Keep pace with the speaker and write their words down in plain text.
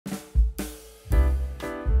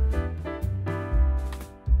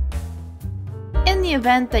in the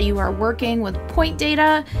event that you are working with point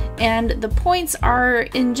data and the points are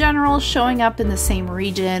in general showing up in the same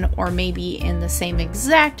region or maybe in the same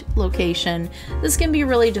exact location, this can be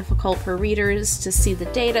really difficult for readers to see the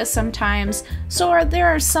data sometimes. So there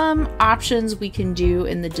are some options we can do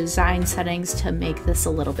in the design settings to make this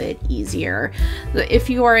a little bit easier.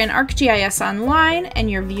 If you are in ArcGIS Online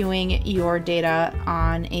and you're viewing your data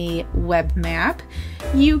on a web map,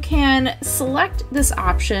 you can select this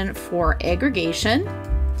option for aggregation,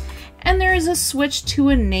 and there is a switch to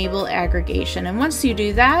enable aggregation. And once you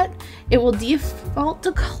do that, it will default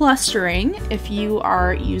to clustering if you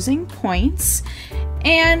are using points.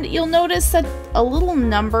 And you'll notice that a little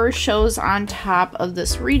number shows on top of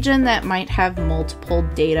this region that might have multiple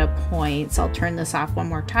data points. I'll turn this off one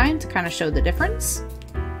more time to kind of show the difference.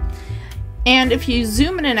 And if you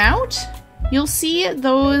zoom in and out, you'll see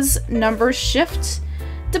those numbers shift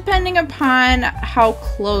depending upon how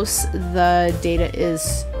close the data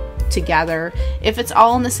is together. If it's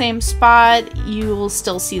all in the same spot, you will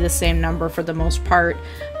still see the same number for the most part,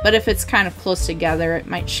 but if it's kind of close together, it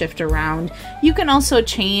might shift around. You can also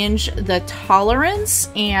change the tolerance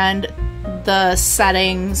and the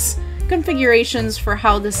settings, configurations for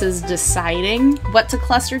how this is deciding what to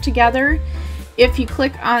cluster together. If you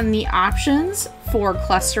click on the options for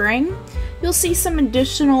clustering, you'll see some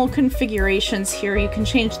additional configurations here. You can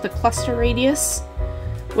change the cluster radius,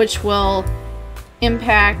 which will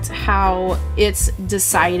impact how it's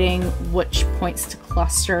deciding which points to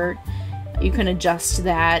cluster. You can adjust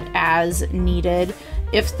that as needed.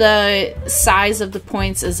 If the size of the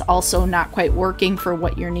points is also not quite working for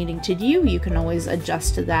what you're needing to do, you can always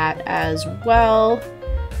adjust to that as well.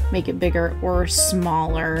 Make it bigger or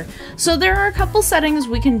smaller. So there are a couple settings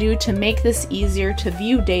we can do to make this easier to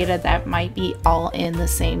view data that might be all in the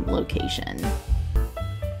same location.